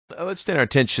Let's turn our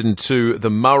attention to the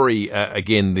Murray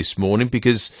again this morning,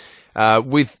 because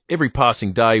with every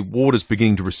passing day, water's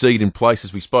beginning to recede in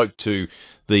places. We spoke to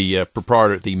the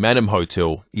proprietor at the Manham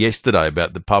Hotel yesterday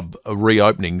about the pub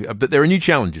reopening, but there are new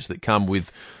challenges that come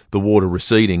with the water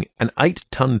receding. An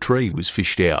 8-ton tree was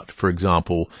fished out, for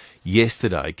example,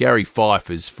 yesterday. Gary Fife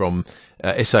is from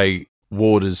SA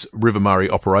Waters River Murray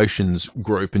Operations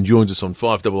Group and joins us on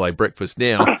 5AA Breakfast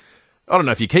now. I don't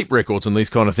know if you keep records on these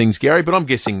kind of things, Gary, but I'm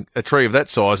guessing a tree of that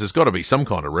size has got to be some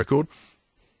kind of record.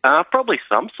 Probably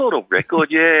some sort of record,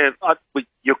 yeah.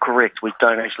 You're correct. We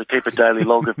don't actually keep a daily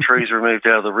log of trees removed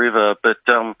out of the river, but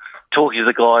talking to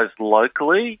the guys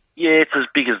locally, yeah, it's as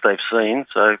big as they've seen,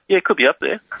 so yeah, it could be up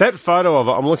there. That photo of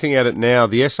it, I'm looking at it now,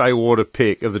 the SA Water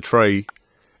pic of the tree,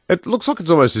 it looks like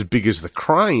it's almost as big as the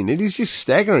crane. It is just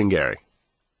staggering, Gary.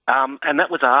 And that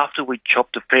was after we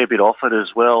chopped a fair bit off it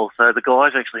as well. So the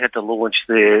guys actually had to launch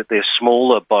their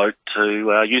smaller boat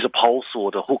to use a pole saw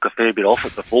to hook a fair bit off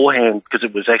it beforehand because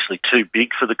it was actually too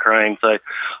big for the crane. So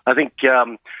I think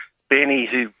Benny,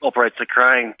 who operates the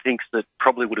crane, thinks that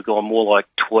probably would have gone more like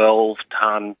 12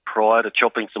 tonne prior to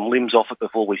chopping some limbs off it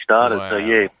before we started. Wow. So,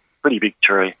 yeah, pretty big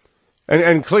tree.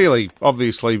 And clearly,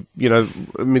 obviously, you know,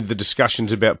 amid the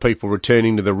discussions about people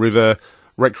returning to the river,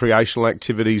 recreational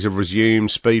activities have resumed,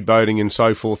 speedboating and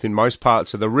so forth in most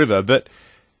parts of the river, but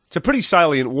it's a pretty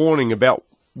salient warning about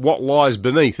what lies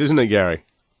beneath, isn't it, Gary?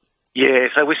 Yeah,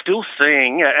 so we're still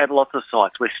seeing, at lots of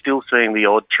sites, we're still seeing the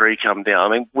odd tree come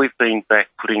down. I mean, we've been back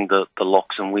putting the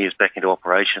locks and weirs back into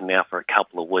operation now for a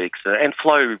couple of weeks, and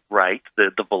flow rate,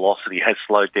 the velocity has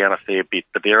slowed down a fair bit,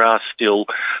 but there are still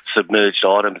submerged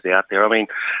items out there. I mean,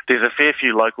 there's a fair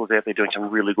few locals out there doing some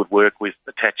really good work with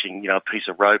attaching, you know, a piece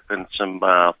of rope and some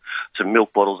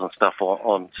milk bottles and stuff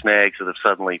on snags that have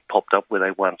suddenly popped up where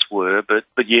they once were. But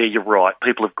yeah, you're right.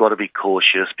 People have got to be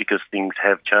cautious because things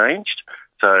have changed.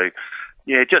 So,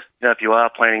 yeah, just if you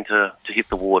are planning to hit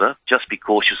the water, just be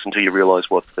cautious until you realise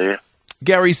what's there.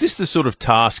 Gary, is this the sort of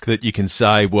task that you can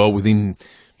say, well, within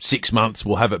 6 months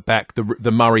we'll have it back,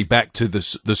 the Murray back to the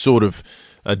sort of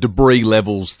debris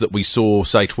levels that we saw,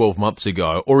 say, 12 months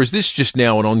ago? Or is this just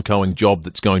now an ongoing job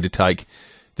that's going to take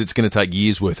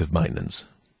years' worth of maintenance?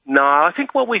 No, I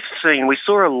think what we've seen, we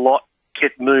saw a lot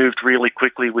get moved really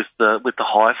quickly with the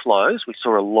high flows. We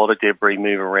saw a lot of debris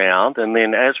move around, and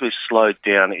then as we've slowed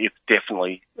down, it's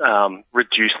definitely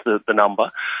reduced the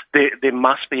number. There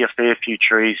must be a fair few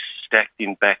trees stacked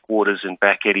in backwaters and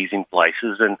back eddies in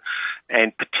places,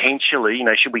 and potentially, you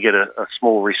know, should we get a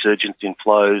small resurgence in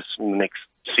flows in the next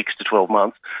 6 to 12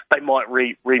 months, they might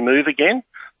remove again.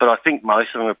 But I think most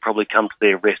of them have probably come to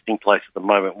their resting place at the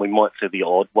moment. We might see the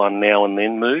odd one now and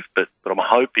then move, but I'm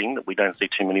hoping that we don't see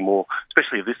too many more,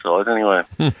 especially of this size anyway.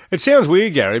 It sounds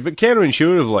weird, Gary, but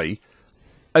counterintuitively,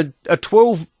 a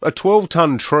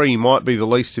 12-ton tree might be the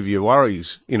least of your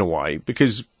worries in a way,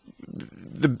 because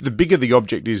the bigger the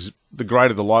object is, the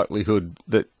greater the likelihood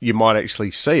that you might actually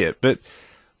see it. But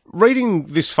reading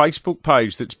this Facebook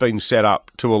page that's been set up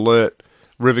to alert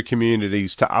river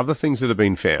communities to other things that have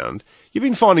been found, you've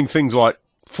been finding things like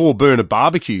 4-burner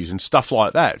barbecues and stuff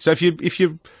like that. So if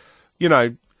you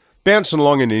bouncing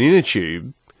along in an inner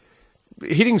tube,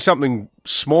 hitting something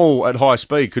small at high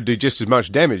speed could do just as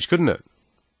much damage, couldn't it?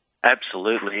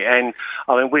 Absolutely. And,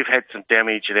 I mean, we've had some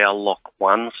damage at our Lock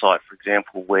 1 site, for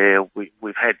example, where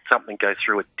we've had something go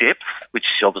through at depth, which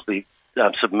is obviously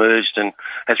submerged and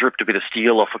has ripped a bit of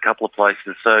steel off a couple of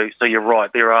places. So you're right,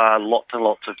 there are lots and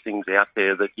lots of things out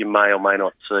there that you may or may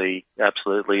not see,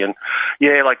 absolutely. And,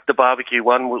 yeah, like the barbecue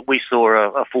one, we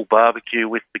saw a full barbecue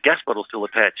with the gas bottle still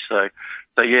attached. So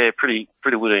yeah, pretty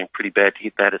bad to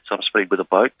hit that at some speed with a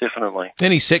boat, definitely.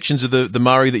 Any sections of the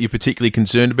Murray that you're particularly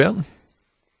concerned about?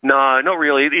 No, not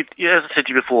really. As I said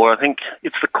to you before, I think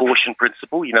it's the caution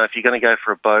principle. You know, if you're going to go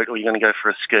for a boat or you're going to go for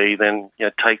a ski, then, you know,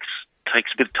 it takes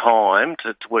a bit of time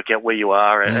to work out where you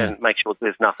are and make sure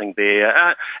there's nothing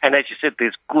there. And as you said,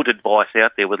 there's good advice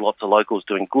out there with lots of locals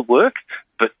doing good work,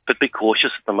 but be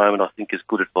cautious at the moment, I think, is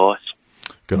good advice.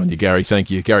 Good on you, Gary. Thank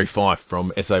you. Gary Fife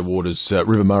from SA Waters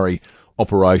River Murray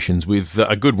Operations with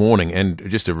a good warning and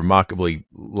just a remarkably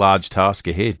large task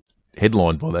ahead,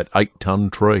 headlined by that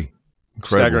 8-ton tree.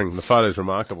 Incredible. Staggering. The photo's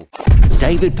remarkable.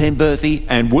 David Penberthy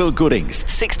and Will Goodings,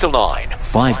 6 to 9,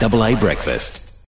 5AA Breakfast.